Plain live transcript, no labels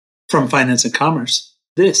From Finance and Commerce,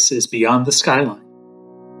 this is Beyond the Skyline,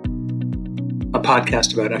 a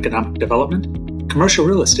podcast about economic development, commercial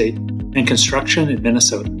real estate, and construction in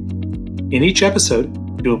Minnesota. In each episode,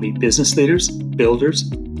 you will meet business leaders, builders,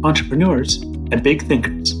 entrepreneurs, and big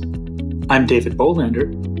thinkers. I'm David Bolander,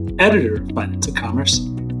 editor of Finance and Commerce.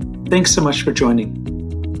 Thanks so much for joining me.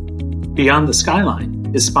 Beyond the Skyline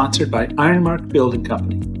is sponsored by Ironmark Building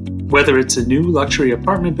Company. Whether it's a new luxury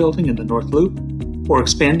apartment building in the North Loop or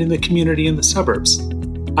expanding the community in the suburbs,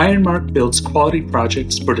 Ironmark builds quality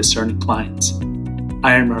projects for discerning clients.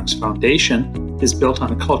 Ironmark's foundation is built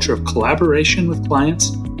on a culture of collaboration with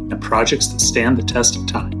clients and projects that stand the test of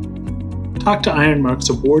time. Talk to Ironmark's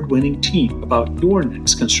award-winning team about your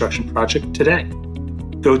next construction project today.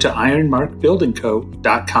 Go to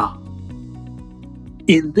ironmarkbuildingco.com.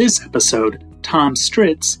 In this episode, Tom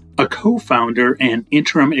Streitz, a co-founder and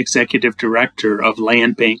interim executive director of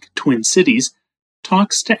Land Bank Twin Cities,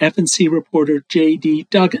 talks to F&C reporter J.D.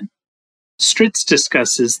 Duggan. Streitz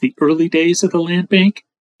discusses the early days of the land bank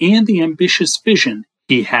and the ambitious vision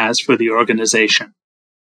he has for the organization.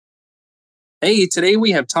 Hey, today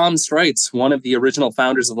we have Tom Streitz, one of the original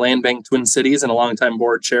founders of Land Bank Twin Cities and a longtime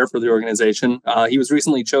board chair for the organization. He was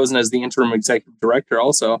recently chosen as the interim executive director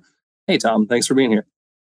also. Hey, Tom, thanks for being here.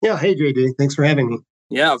 Yeah, hey, JD. Thanks for having me.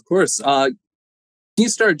 Yeah, of course. Can you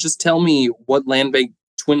start, just tell me what Land Bank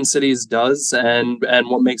Twin Cities does and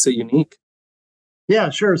what makes it unique?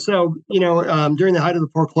 Yeah, sure. So, during the height of the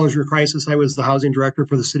foreclosure crisis, I was the housing director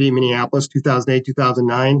for the city of Minneapolis, 2008,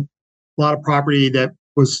 2009. A lot of property that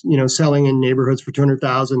was, selling in neighborhoods for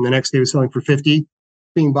 $200,000. The next day was selling for $50,000,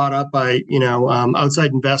 being bought up by,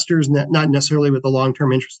 outside investors, not necessarily with the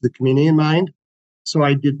long-term interest of the community in mind. So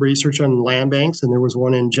I did research on land banks, and there was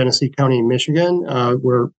one in Genesee County, Michigan,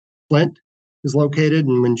 where Flint is located.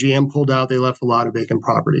 And when GM pulled out, they left a lot of vacant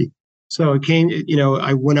property. So it came,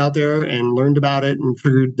 I went out there and learned about it and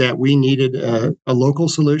figured that we needed a local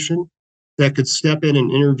solution that could step in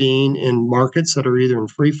and intervene in markets that are either in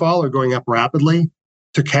free fall or going up rapidly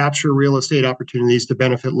to capture real estate opportunities to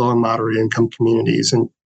benefit low and moderate income communities. And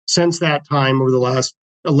since that time, over the last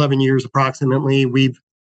 11 years approximately, we've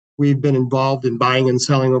been involved in buying and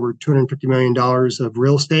selling over $250 million of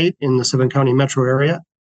real estate in the 7-county metro area.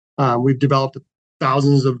 We've developed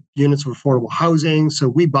thousands of units of affordable housing. So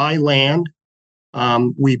we buy land,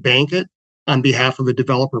 we bank it on behalf of a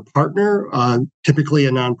developer partner, typically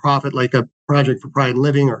a nonprofit like a Project for Pride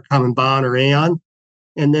Living or Common Bond or Aon.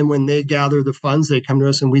 And then when they gather the funds, they come to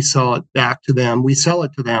us and we sell it back to them. We sell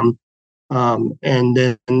it to them. And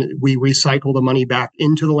then we recycle the money back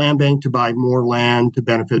into the land bank to buy more land to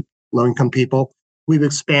benefit low-income people. We've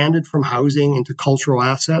expanded from housing into cultural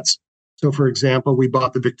assets. So, for example, we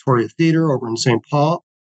bought the Victoria Theater over in St. Paul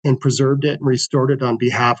and preserved it and restored it on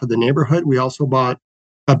behalf of the neighborhood. We also bought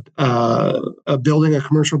a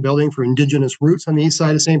commercial building for Indigenous roots on the east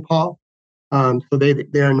side of St. Paul. So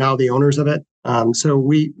they are now the owners of it. So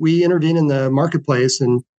we intervene in the marketplace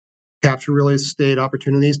and capture real estate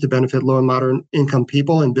opportunities to benefit low and moderate income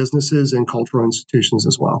people and businesses and cultural institutions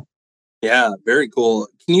as well. Yeah, very cool.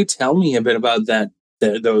 Can you tell me a bit about that?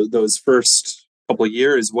 Those first couple of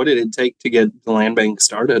years, what did it take to get the land bank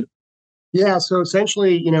started? Yeah, so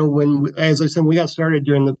essentially, as I said, we got started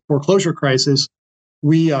during the foreclosure crisis.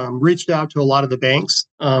 We reached out to a lot of the banks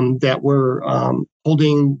that were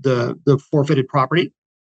holding the forfeited property.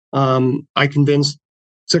 I convinced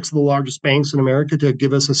 6 of the largest banks in America to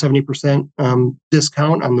give us a 70%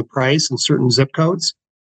 discount on the price in certain zip codes.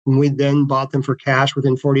 And we then bought them for cash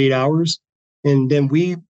within 48 hours. And then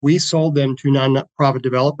we sold them to nonprofit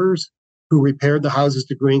developers who repaired the houses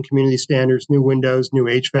to green community standards, new windows, new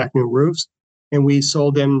HVAC, new roofs. And we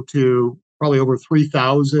sold them to probably over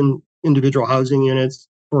 3,000 individual housing units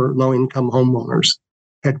for low-income homeowners.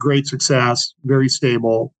 Had great success, very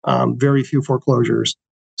stable, very few foreclosures.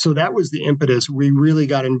 So that was the impetus. We really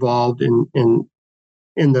got involved in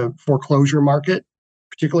the foreclosure market,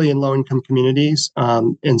 particularly in low-income communities,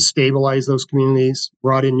 and stabilized those communities,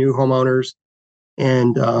 brought in new homeowners.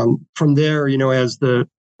 And from there, as the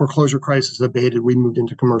foreclosure crisis abated, we moved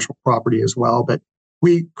into commercial property as well. But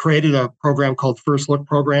we created a program called First Look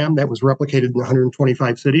Program that was replicated in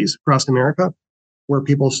 125 cities across America, where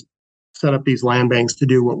people set up these land banks to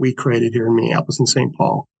do what we created here in Minneapolis and St.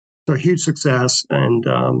 Paul. So a huge success, and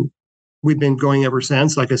we've been going ever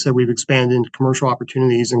since. Like I said, we've expanded into commercial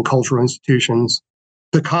opportunities and cultural institutions.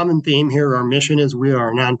 The common theme here, our mission is we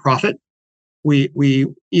are a nonprofit. We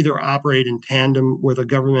either operate in tandem with a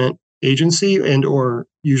government agency and or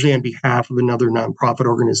usually on behalf of another nonprofit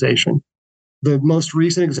organization. The most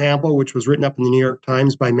recent example, which was written up in the New York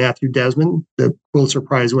Times by Matthew Desmond, the Pulitzer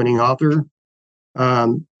Prize winning author,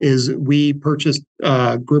 is we purchased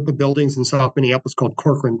a group of buildings in South Minneapolis called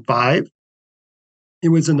Corcoran 5. It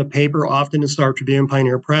was in the paper, often in Star Tribune,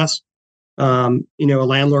 Pioneer Press. A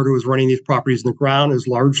landlord who was running these properties in the ground is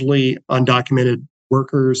largely undocumented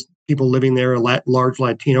workers, people living there, a large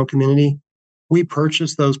Latino community. We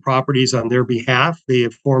purchased those properties on their behalf. They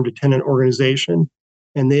have formed a tenant organization,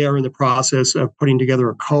 and they are in the process of putting together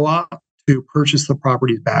a co-op to purchase the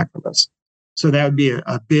properties back from us. So that would be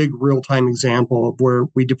a big real-time example of where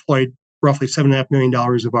we deployed roughly $7.5 million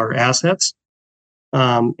of our assets.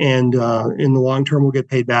 And in the long term, we'll get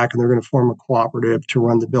paid back, and they're going to form a cooperative to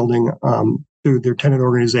run the building through their tenant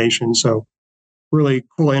organization. So really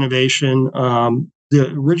cool innovation. The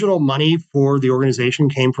original money for the organization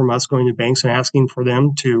came from us going to banks and asking for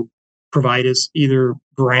them to provide us either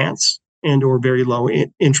grants and or very low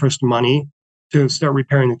interest money to start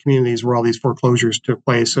repairing the communities where all these foreclosures took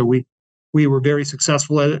place. So we were very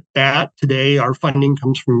successful at that. Today, our funding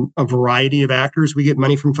comes from a variety of actors. We get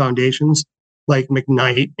money from foundations like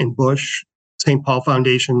McKnight and Bush, St. Paul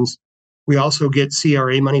Foundations. We also get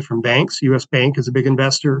CRA money from banks. U.S. Bank is a big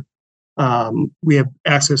investor. We have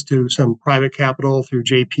access to some private capital through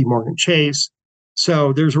JP Morgan Chase.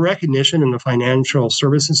 So there's a recognition in the financial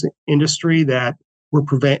services industry that we're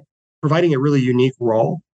providing a really unique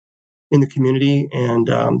role in the community.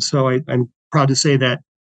 And so I'm proud to say that,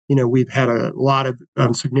 we've had a lot of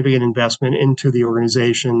significant investment into the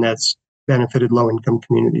organization that's benefited low-income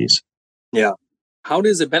communities. Yeah. How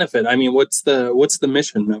does it benefit? I mean, what's the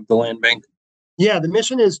mission of the land bank? Yeah, the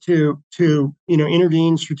mission is to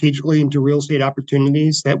intervene strategically into real estate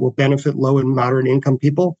opportunities that will benefit low and moderate income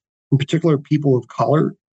people, in particular people of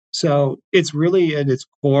color. So it's really at its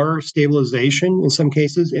core stabilization in some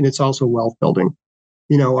cases, and it's also wealth building.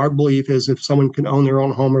 Our belief is if someone can own their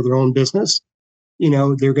own home or their own business,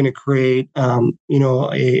 they're going to create an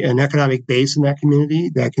economic base in that community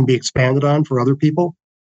that can be expanded on for other people.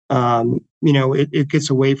 It gets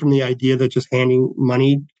away from the idea that just handing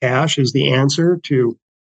money, cash, is the answer to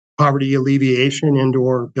poverty alleviation and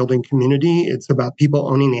or building community. It's about people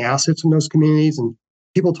owning the assets in those communities. And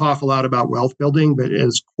people talk a lot about wealth building, but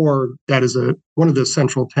as core, that is one of the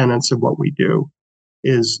central tenets of what we do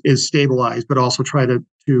is stabilize, but also try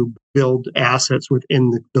to build assets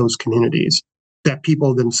within those communities that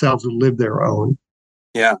people themselves would live their own.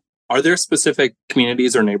 Yeah. Are there specific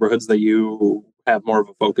communities or neighborhoods that you have more of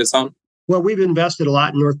a focus on? Well, we've invested a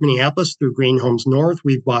lot in North Minneapolis through Green Homes North.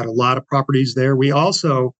 We've bought a lot of properties there. We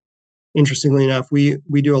also, interestingly enough, we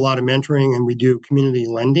do a lot of mentoring and we do community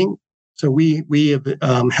lending. So we have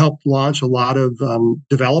helped launch a lot of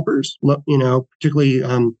developers, particularly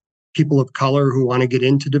people of color who want to get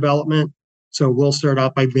into development. So we'll start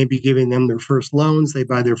out by maybe giving them their first loans. They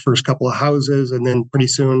buy their first couple of houses, and then pretty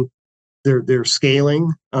soon they're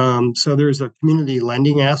scaling. So there's a community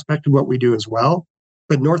lending aspect of what we do as well.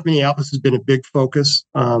 But North Minneapolis has been a big focus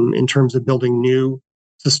in terms of building new,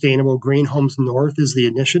 sustainable Green Homes North is the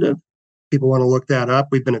initiative. People want to look that up.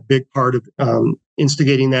 We've been a big part of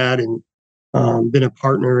instigating that and been a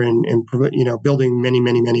partner in building many,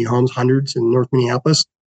 many, many homes, hundreds in North Minneapolis.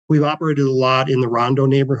 We've operated a lot in the Rondo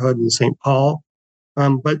neighborhood in St. Paul.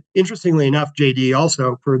 But interestingly enough, JD,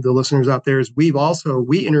 also for the listeners out there, is we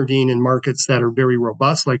intervene in markets that are very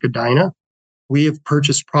robust, like Edina. We have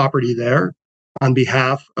purchased property there on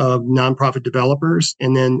behalf of nonprofit developers.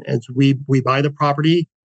 And then as we buy the property,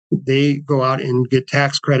 they go out and get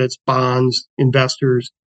tax credits, bonds,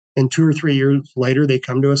 investors. And 2 or 3 years later, they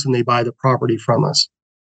come to us and they buy the property from us.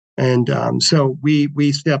 And so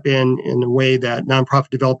we step in a way that nonprofit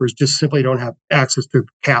developers just simply don't have access to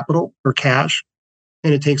capital or cash.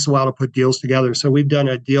 And it takes a while to put deals together. So we've done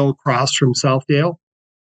a deal across from Southdale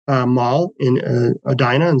Mall in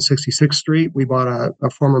Edina on 66th Street. We bought a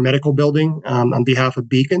former medical building on behalf of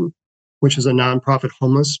Beacon, which is a nonprofit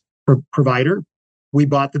homeless provider. We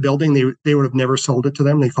bought the building. They would have never sold it to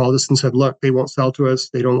them. They called us and said, look, they won't sell to us.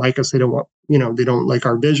 They don't like us. They don't like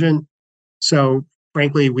our vision. So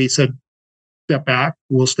frankly, we said, step back.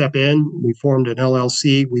 We'll step in. We formed an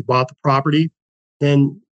LLC. We bought the property.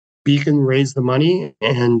 Then Beacon raised the money,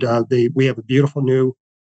 and we have a beautiful new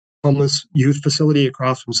homeless youth facility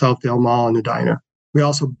across from Southdale Mall in Edina. We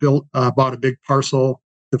also bought a big parcel,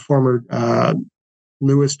 the former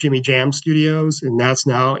Lewis Jimmy Jam Studios, and that's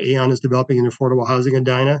now Aon is developing an affordable housing in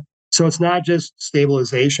Edina. So it's not just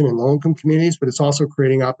stabilization in low-income communities, but it's also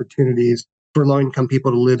creating opportunities for low-income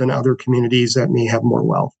people to live in other communities that may have more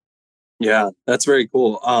wealth. Yeah, that's very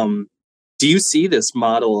cool. Do you see this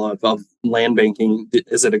model of land banking?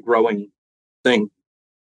 Is it a growing thing?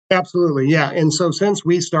 Absolutely, yeah. And so since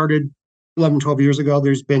we started 11, 12 years ago,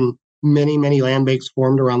 there's been many, many land banks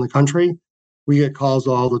formed around the country. We get calls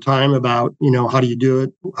all the time about, how do you do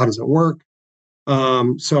it? How does it work?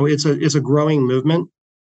 So it's a growing movement.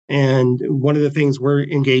 And one of the things we're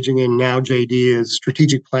engaging in now, JD, is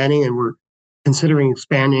strategic planning, and we're considering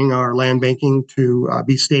expanding our land banking to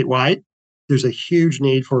be statewide. There's a huge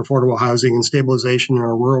need for affordable housing and stabilization in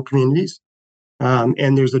our rural communities.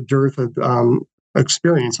 And there's a dearth of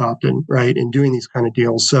experience often, right, in doing these kind of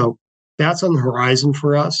deals. So that's on the horizon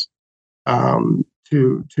for us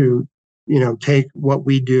to take what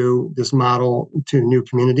we do, this model, to new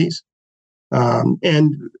communities.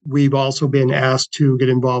 And we've also been asked to get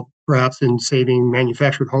involved perhaps in saving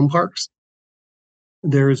manufactured home parks.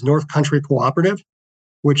 There is North Country Cooperative,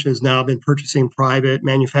 which has now been purchasing private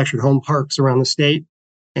manufactured home parks around the state.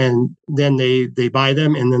 And then they buy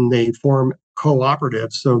them and then they form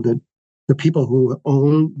cooperatives so that the people who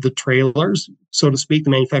own the trailers, so to speak, the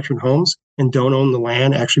manufactured homes, and don't own the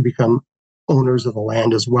land actually become owners of the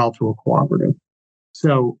land as well through a cooperative.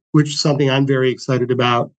 So, which is something I'm very excited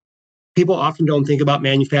about. People often don't think about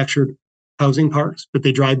manufactured housing parks, but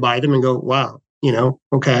they drive by them and go, wow,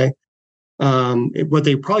 okay. What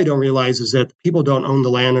they probably don't realize is that people don't own the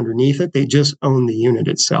land underneath it. They just own the unit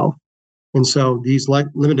itself. And so these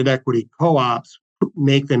limited equity co-ops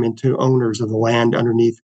make them into owners of the land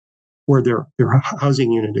underneath where their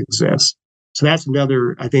housing unit exists. So that's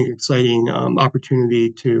another, I think, exciting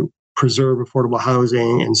opportunity to preserve affordable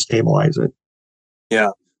housing and stabilize it. Yeah.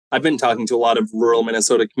 I've been talking to a lot of rural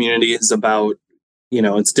Minnesota communities about,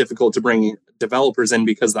 it's difficult to bring developers in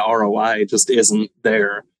because the ROI just isn't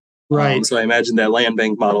there. Right. So I imagine that land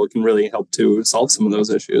bank model can really help to solve some of those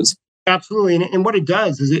issues. Absolutely. And what it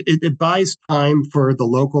does is it buys time for the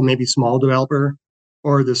local, maybe small developer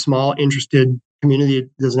or the small interested community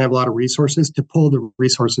that doesn't have a lot of resources to pull the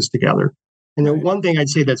resources together. And the one thing I'd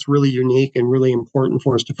say that's really unique and really important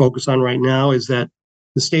for us to focus on right now is that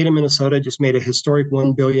the state of Minnesota just made a historic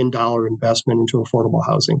 $1 billion investment into affordable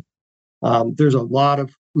housing. There's a lot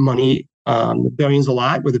of money, the billion's a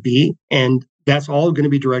lot with a B, and that's all going to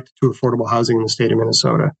be directed to affordable housing in the state of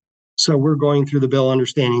Minnesota. So we're going through the bill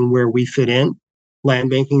understanding where we fit in. Land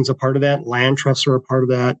banking is a part of that. Land trusts are a part of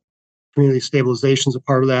that. Community stabilization is a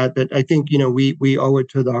part of that. But I think, we owe it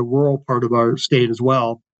to the rural part of our state as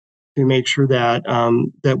well to make sure that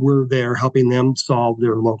that we're there helping them solve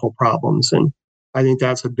their local problems. And I think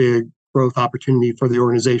that's a big growth opportunity for the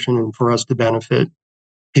organization and for us to benefit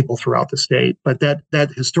people throughout the state. But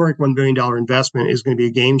that historic $1 billion investment is going to be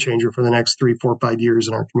a game changer for the next 3, 4, 5 years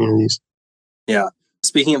in our communities. Yeah.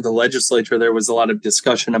 Speaking of the legislature, there was a lot of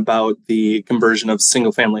discussion about the conversion of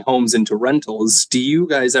single family homes into rentals. Do you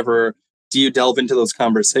delve into those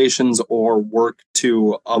conversations or work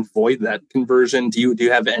to avoid that conversion? Do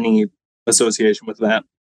you have any association with that?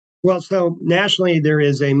 Well, so nationally, there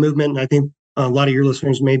is a movement, and I think a lot of your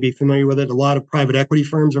listeners may be familiar with it. A lot of private equity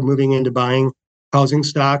firms are moving into buying housing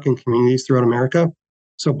stock in communities throughout America.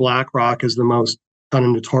 So BlackRock is the most kind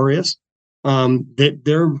of notorious.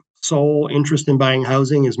 Their sole interest in buying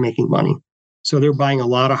housing is making money. So they're buying a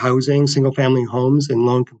lot of housing, single family homes in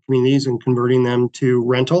low-income communities and converting them to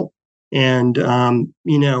rental. And,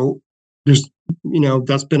 there's,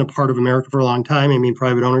 that's been a part of America for a long time. I mean,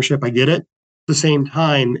 private ownership, I get it. At the same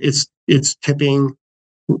time, it's tipping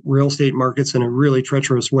real estate markets in a really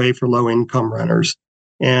treacherous way for low-income renters.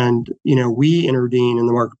 And, we intervene in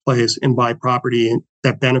the marketplace and buy property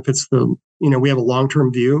that benefits we have a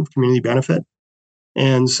long-term view of community benefit.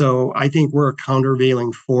 And so I think we're a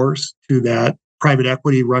countervailing force to that private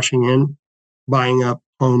equity rushing in, buying up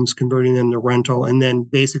homes, converting them to rental, and then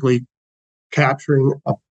basically capturing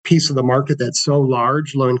a piece of the market that's so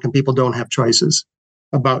large, low-income people don't have choices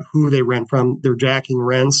about who they rent from. They're jacking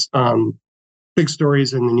rents. Big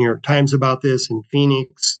stories in the New York Times about this, in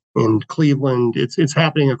Phoenix, in Cleveland. It's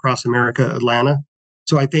happening across America, Atlanta.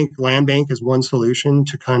 So I think land bank is one solution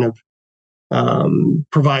to kind of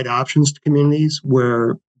provide options to communities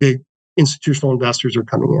where big institutional investors are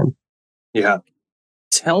coming in. Yeah.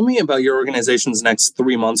 Tell me about your organization's next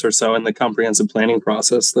 3 months or so in the comprehensive planning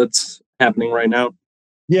process that's happening right now.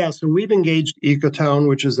 Yeah, so we've engaged Ecotone,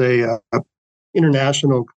 which is a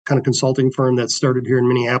international kind of consulting firm that started here in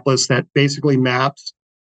Minneapolis that basically maps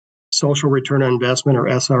social return on investment, or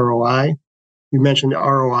SROI. You mentioned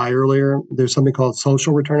ROI earlier. There's something called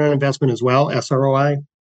social return on investment as well, SROI.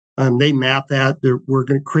 They map that. We're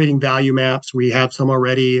creating value maps. We have some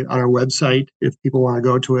already on our website if people want to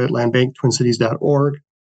go to it, landbanktwincities.org,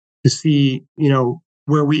 to see,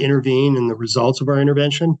 where we intervene and the results of our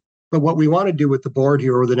intervention. But what we want to do with the board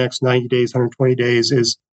here over the next 90 days, 120 days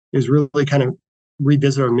is really kind of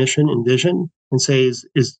revisit our mission and vision and say, is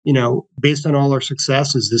based on all our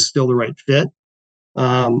success, is this still the right fit?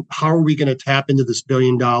 How are we going to tap into this $1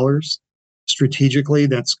 billion strategically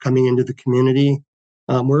that's coming into the community?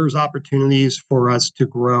 Where's opportunities for us to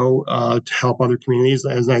grow to help other communities?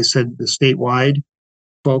 As I said, the statewide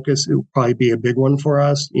focus, it will probably be a big one for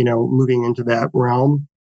us, moving into that realm.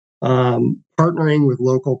 Partnering with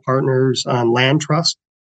local partners on land trust.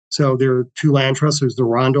 So there are 2 land trusts. There's the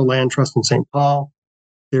Rondo Land Trust in St. Paul.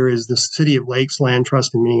 There is the City of Lakes Land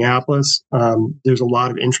Trust in Minneapolis. There's a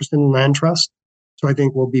lot of interest in land trust. So I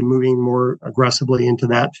think we'll be moving more aggressively into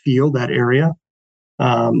that field, that area.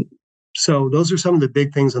 So those are some of the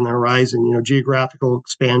big things on the horizon, geographical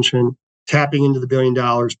expansion, tapping into the $1 billion,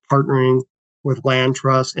 partnering with land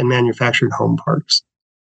trusts and manufactured home parks.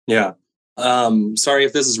 Yeah. Sorry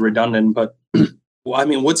if this is redundant, but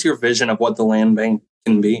what's your vision of what the land bank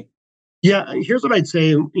can be? Yeah, here's what I'd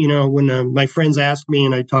say. When my friends ask me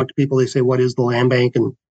and I talk to people, they say, what is the land bank?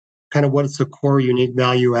 And kind of what's the core unique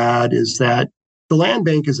value add is that the land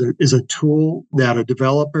bank is a tool that a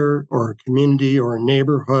developer or a community or a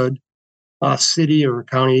neighborhood, a city or a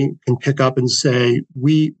county can pick up and say,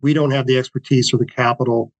 we don't have the expertise or the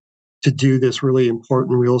capital to do this really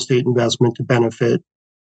important real estate investment to benefit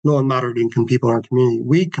low and moderate income people in our community.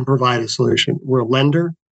 We can provide a solution. We're a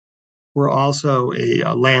lender. We're also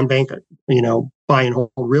a land bank, buying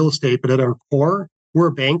whole real estate. But at our core, we're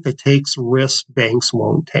a bank that takes risks banks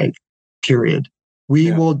won't take, period.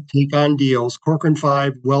 We will take on deals. Corcoran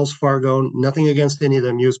 5, Wells Fargo, nothing against any of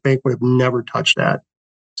them. US Bank would have never touched that.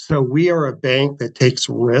 So we are a bank that takes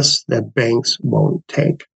risks that banks won't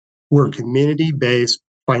take. We're a community-based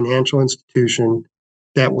financial institution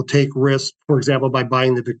that will take risks, for example, by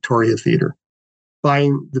buying the Victoria Theater,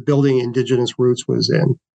 buying the building Indigenous Roots was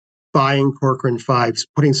in, buying Corcoran 5,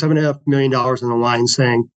 putting $7.5 million in the line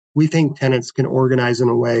saying, we think tenants can organize in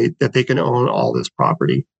a way that they can own all this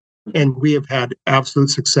property. And we have had absolute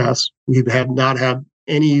success. We've not had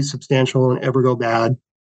any substantial and ever go bad.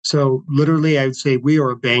 So literally, I would say we are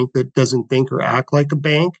a bank that doesn't think or act like a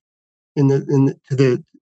bank to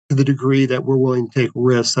the degree that we're willing to take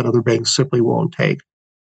risks that other banks simply won't take.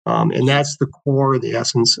 And that's the core, the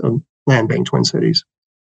essence of Land Bank Twin Cities.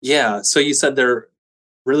 Yeah. So you said there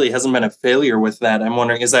really hasn't been a failure with that. I'm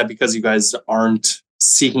wondering, is that because you guys aren't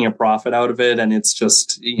seeking a profit out of it, and it's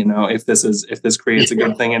just, if this creates a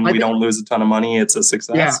good thing and we don't lose a ton of money, it's a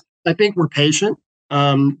success? Yeah, I think we're patient.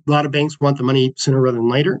 A lot of banks want the money sooner rather than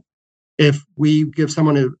later. If we give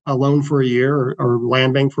someone a loan for a year or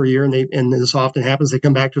land bank for a year, and this often happens, they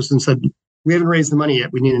come back to us and said, we haven't raised the money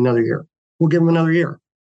yet. We need another year. We'll give them another year.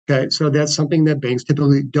 Okay, so that's something that banks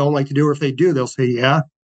typically don't like to do. Or if they do, they'll say, yeah,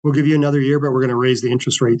 we'll give you another year, but we're going to raise the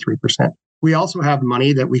interest rate 3%. We also have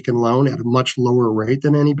money that we can loan at a much lower rate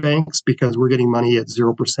than any banks because we're getting money at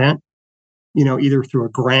 0%, either through a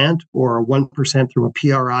grant or a 1% through a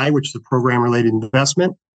PRI, which is a program-related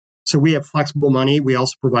investment. So we have flexible money. We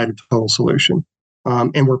also provide a total solution,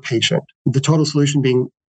 and we're patient. The total solution being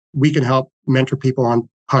we can help mentor people on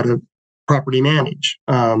how to property manage,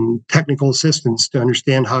 technical assistance to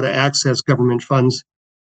understand how to access government funds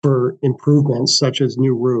for improvements such as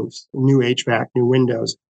new roofs, new HVAC, new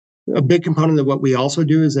windows. A big component of what we also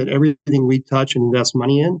do is that everything we touch and invest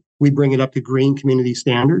money in, we bring it up to green community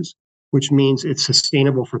standards, which means it's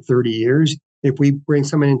sustainable for 30 years. If we bring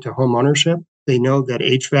someone into home ownership, they know that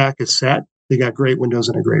HVAC is set, they got great windows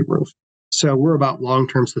and a great roof. So we're about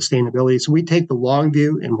long-term sustainability. So we take the long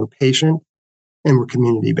view and we're patient and we're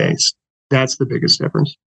community-based. That's the biggest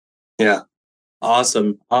difference. Yeah.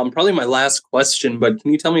 Awesome. Probably my last question, but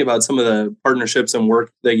can you tell me about some of the partnerships and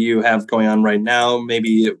work that you have going on right now?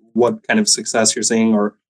 Maybe what kind of success you're seeing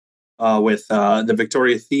or with the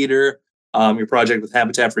Victoria Theater, your project with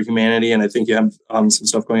Habitat for Humanity, and I think you have some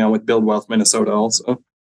stuff going on with Build Wealth Minnesota also.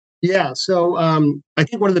 Yeah. So I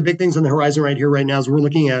think one of the big things on the horizon right here, right now, is we're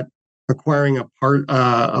looking at acquiring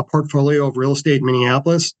a portfolio of real estate in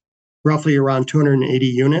Minneapolis, roughly around 280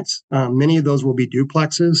 units. Many of those will be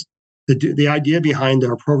duplexes. The idea behind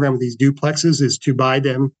our program with these duplexes is to buy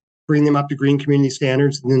them, bring them up to green community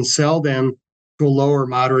standards, and then sell them to a lower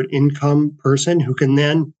moderate income person who can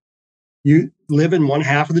then live in one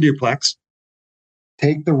half of the duplex,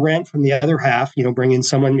 take the rent from the other half, bring in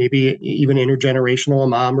someone, maybe even intergenerational, a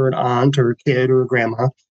mom or an aunt or a kid or a grandma.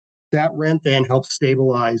 That rent then helps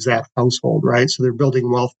stabilize that household, right? So they're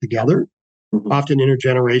building wealth together, often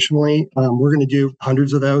intergenerationally. We're going to do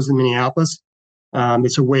hundreds of those in Minneapolis.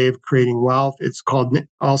 It's a way of creating wealth. It's called,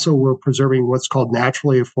 also we're preserving what's called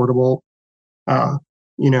naturally affordable, housing,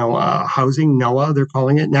 NOAA, they're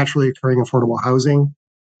calling it, naturally occurring affordable housing.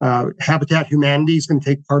 Habitat Humanity is going to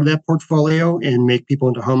take part of that portfolio and make people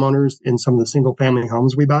into homeowners in some of the single family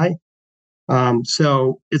homes we buy.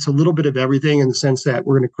 So it's a little bit of everything in the sense that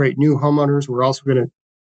we're going to create new homeowners. We're also going to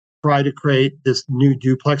try to create this new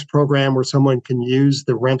duplex program where someone can use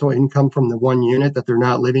the rental income from the one unit that they're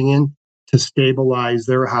not living in to stabilize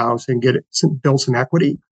their house and build some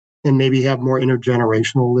equity and maybe have more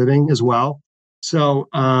intergenerational living as well. So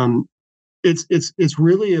it's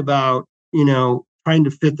really about, trying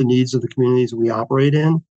to fit the needs of the communities we operate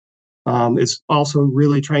in. It's also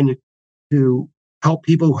really trying to help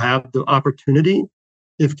people who have the opportunity,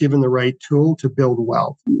 if given the right tool, to build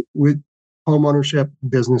wealth with homeownership,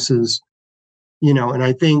 businesses, and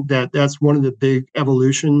I think that that's one of the big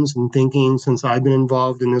evolutions in thinking since I've been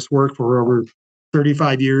involved in this work for over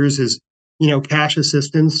 35 years is, cash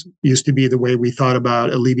assistance used to be the way we thought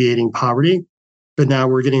about alleviating poverty, but now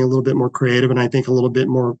we're getting a little bit more creative and I think a little bit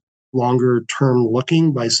more longer term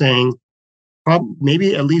looking by saying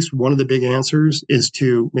maybe at least one of the big answers is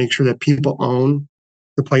to make sure that people own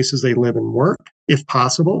the places they live and work, if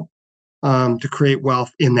possible. To create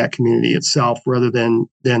wealth in that community itself rather than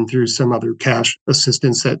through some other cash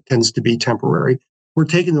assistance that tends to be temporary. We're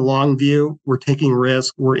taking the long view. We're taking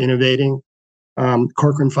risk. We're innovating.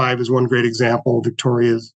 Corcoran 5 is one great example.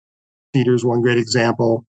 Victoria's Theater is one great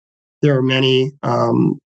example. There are many,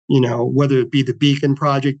 whether it be the Beacon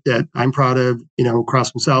project that I'm proud of,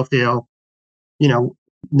 across from Southdale,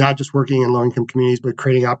 not just working in low-income communities, but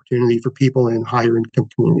creating opportunity for people in higher income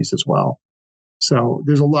communities as well. So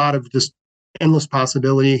there's a lot of just endless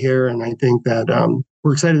possibility here. And I think that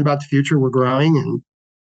we're excited about the future. We're growing and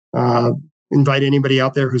invite anybody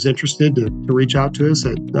out there who's interested to reach out to us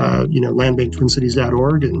at,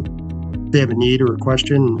 landbanktwincities.org. And if they have a need or a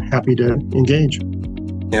question, happy to engage.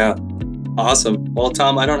 Yeah. Awesome. Well,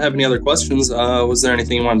 Tom, I don't have any other questions. Was there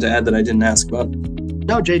anything you wanted to add that I didn't ask about?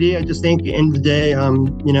 No, JD, I just think at the end of the day,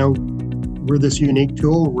 we're this unique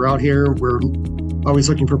tool. We're out here. We're always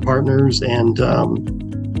looking for partners and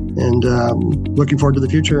looking forward to the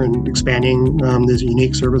future and expanding this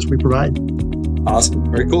unique service we provide. Awesome.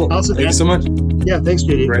 Very cool. Awesome. Thank you so much. Yeah, thanks,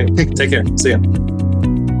 JD. Great. Take care. See ya.